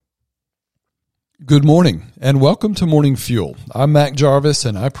Good morning, and welcome to Morning Fuel. I'm Mac Jarvis,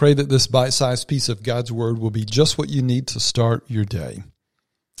 and I pray that this bite-sized piece of God's Word will be just what you need to start your day.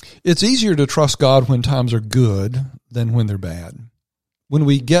 It's easier to trust God when times are good than when they're bad. When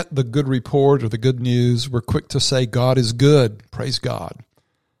we get the good report or the good news, we're quick to say, God is good, praise God.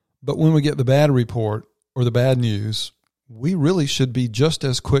 But when we get the bad report or the bad news, we really should be just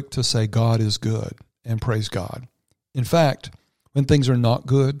as quick to say, God is good, and praise God. In fact, when things are not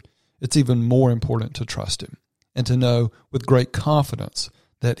good, it's even more important to trust Him and to know with great confidence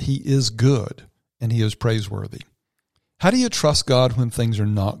that He is good and He is praiseworthy. How do you trust God when things are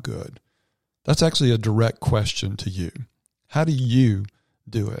not good? That's actually a direct question to you. How do you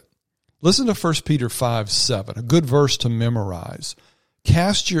do it? Listen to 1 Peter 5:7, a good verse to memorize.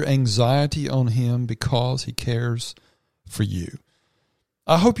 Cast your anxiety on Him because He cares for you.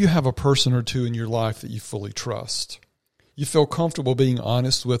 I hope you have a person or two in your life that you fully trust. You feel comfortable being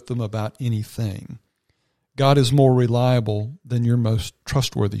honest with them about anything. God is more reliable than your most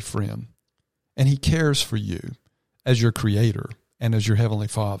trustworthy friend, and He cares for you as your Creator and as your Heavenly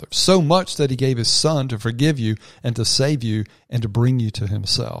Father, so much that He gave His Son to forgive you and to save you and to bring you to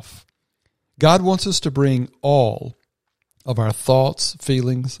Himself. God wants us to bring all of our thoughts,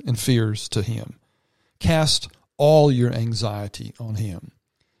 feelings, and fears to Him. Cast all your anxiety on Him.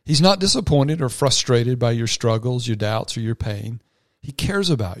 He's not disappointed or frustrated by your struggles, your doubts, or your pain. He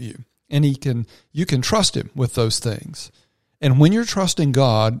cares about you, and you can trust Him with those things. And when you're trusting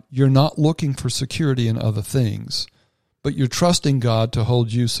God, you're not looking for security in other things, but you're trusting God to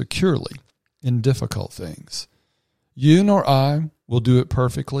hold you securely in difficult things. You nor I will do it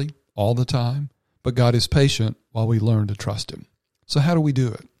perfectly all the time, but God is patient while we learn to trust Him. So how do we do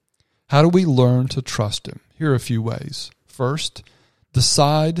it? How do we learn to trust Him? Here are a few ways. First,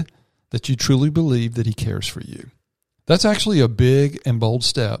 decide that you truly believe that He cares for you. That's actually a big and bold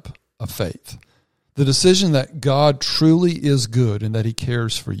step of faith. The decision that God truly is good and that He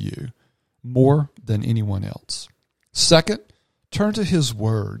cares for you more than anyone else. Second, turn to His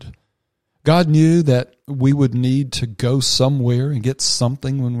Word. God knew that we would need to go somewhere and get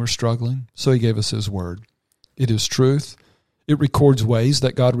something when we're struggling, so He gave us His Word. It is truth. It records ways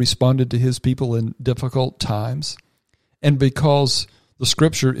that God responded to His people in difficult times. And because the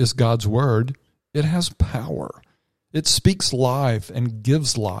Scripture is God's Word, it has power. It speaks life and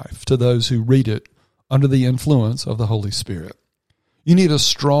gives life to those who read it under the influence of the Holy Spirit. You need a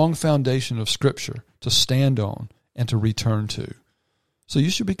strong foundation of Scripture to stand on and to return to. So you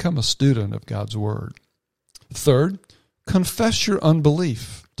should become a student of God's Word. Third, confess your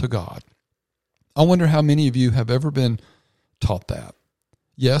unbelief to God. I wonder how many of you have ever been taught that.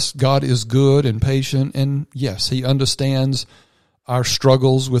 Yes, God is good and patient, and yes, He understands our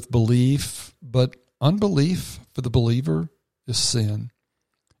struggles with belief, but unbelief for the believer is sin.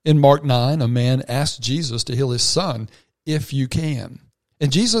 In Mark 9, a man asked Jesus to heal his son, if you can.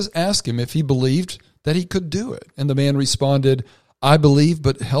 And Jesus asked him if he believed that he could do it. And the man responded, I believe,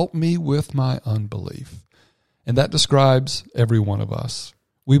 but help me with my unbelief. And that describes every one of us.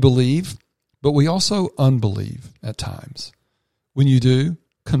 We believe, but we also unbelieve at times. When you do,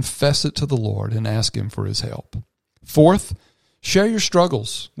 confess it to the Lord and ask Him for His help. Fourth, share your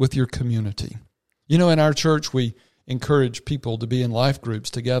struggles with your community. You know, in our church, we encourage people to be in life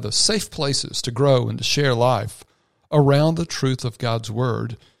groups together, safe places to grow and to share life around the truth of God's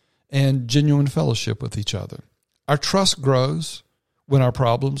Word and genuine fellowship with each other. Our trust grows when our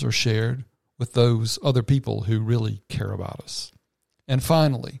problems are shared with those other people who really care about us. And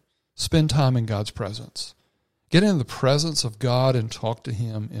finally, spend time in God's presence. Get in the presence of God and talk to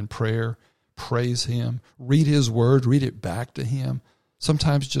Him in prayer, praise Him, read His Word, read it back to Him.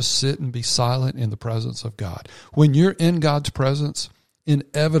 Sometimes just sit and be silent in the presence of God. When you're in God's presence,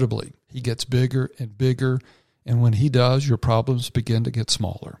 inevitably He gets bigger and bigger, and when He does, your problems begin to get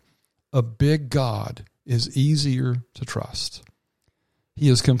smaller. A big God is easier to trust. He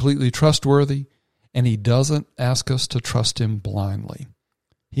is completely trustworthy, and He doesn't ask us to trust Him blindly.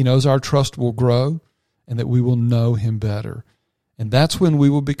 He knows our trust will grow, and that we will know Him better. And that's when we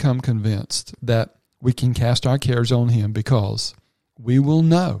will become convinced that we can cast our cares on Him because we will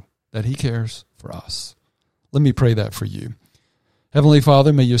know that He cares for us. Let me pray that for you. Heavenly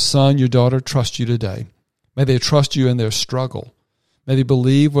Father, may your son, your daughter trust you today. May they trust you in their struggle. May they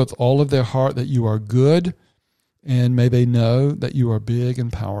believe with all of their heart that you are good, and may they know that you are big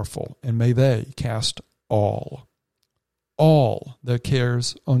and powerful. And may they cast all their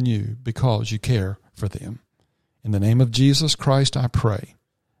cares on you because you care for them. In the name of Jesus Christ, I pray.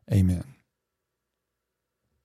 Amen.